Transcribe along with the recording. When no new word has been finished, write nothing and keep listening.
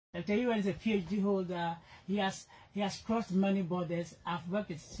Dr. Yuan is a PhD holder. He has crossed many borders. I've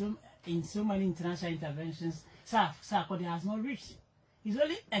worked in so many international interventions. Sarkodie has not reached. He's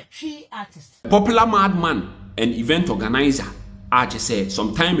only a tree artist. Popular madman and event organizer. I just said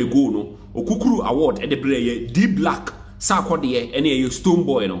some time ago, no, Okukuru Award at the Bray D Black Sarkodie and a stone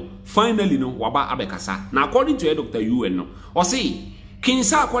boy, no. Finally, no, Waba Abekasa. Now, according to Dr. Yuan, no, or say King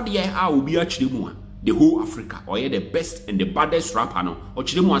Sarkodie will be actually more. The whole Africa, or the best and the baddest rapper, no, or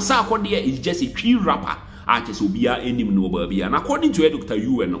Chidemwa Sarkodie is just a tree rapper. Artists will be any no baby. And according to Dr.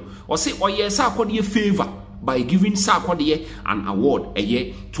 Yuan, no, or say, or yes, Sarkodie favor by giving Sarkodie an award a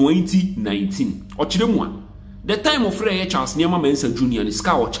year 2019. Or Chidemwa. The time of Ray Charles Niama Mensa Jr. and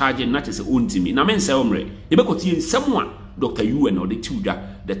Scout charging not as a own to me. Na Mensa Omre, the Becotian someone, Dr. Yuan or the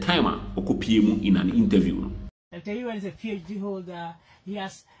tutor, the timer, or Copiemu in an interview. Dr. Yuan is a PhD holder. He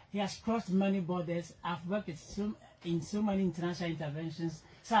has crossed many borders. I've worked in so many international interventions.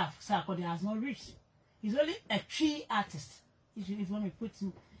 Sarkodie has not reached. He's only a tree artist. If you want to put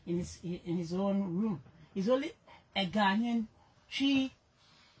him in his own room, he's only a Ghanaian tree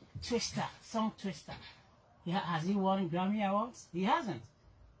twister, song twister. Has he won Grammy awards? He hasn't.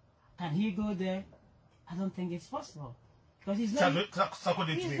 Can he go there? I don't think it's possible. Because he's not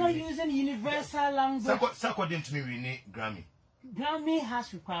using universal language. Sarkodie to me, we need Grammy. Grammy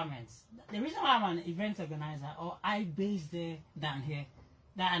has requirements. The reason why I'm an event organizer, or I base there down here,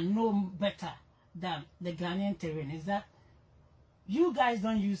 that I know better than the Ghanaian terrain, is that you guys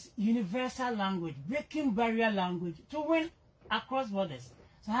don't use universal language, breaking barrier language, to win across borders.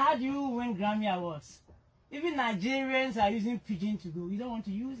 So how do you win Grammy awards? Even Nigerians are using pidgin to go. You don't want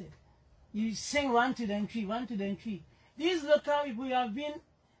to use it. You sing 1 2 then 3, 1 2 then 3. These local people, you have been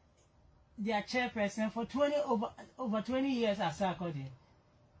their chairperson for over 20 years at Sarkodie,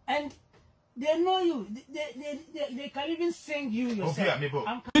 and they know you. They can even sing you yourself.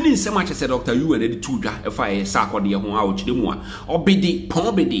 Any so much as Dr. Yuan and the tutor, if I Sarkodie who out the one or bidi,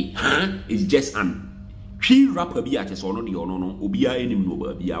 pombedi, is just an tree rapper be at or no, Ubia any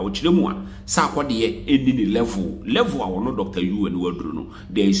no, be out the one. Sarkodie any level, I will not Dr. Yuan word Bruno.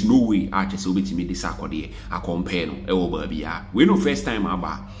 There is no way artists will be to me the Sarkodie a compare over Bia. We know first time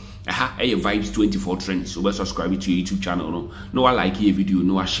about. Vibes 24 trends. So subscribe to your YouTube channel. No, I like your video,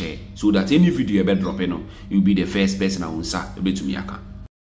 no, I share. So that any video you drop, you'll be the first person I will say to me.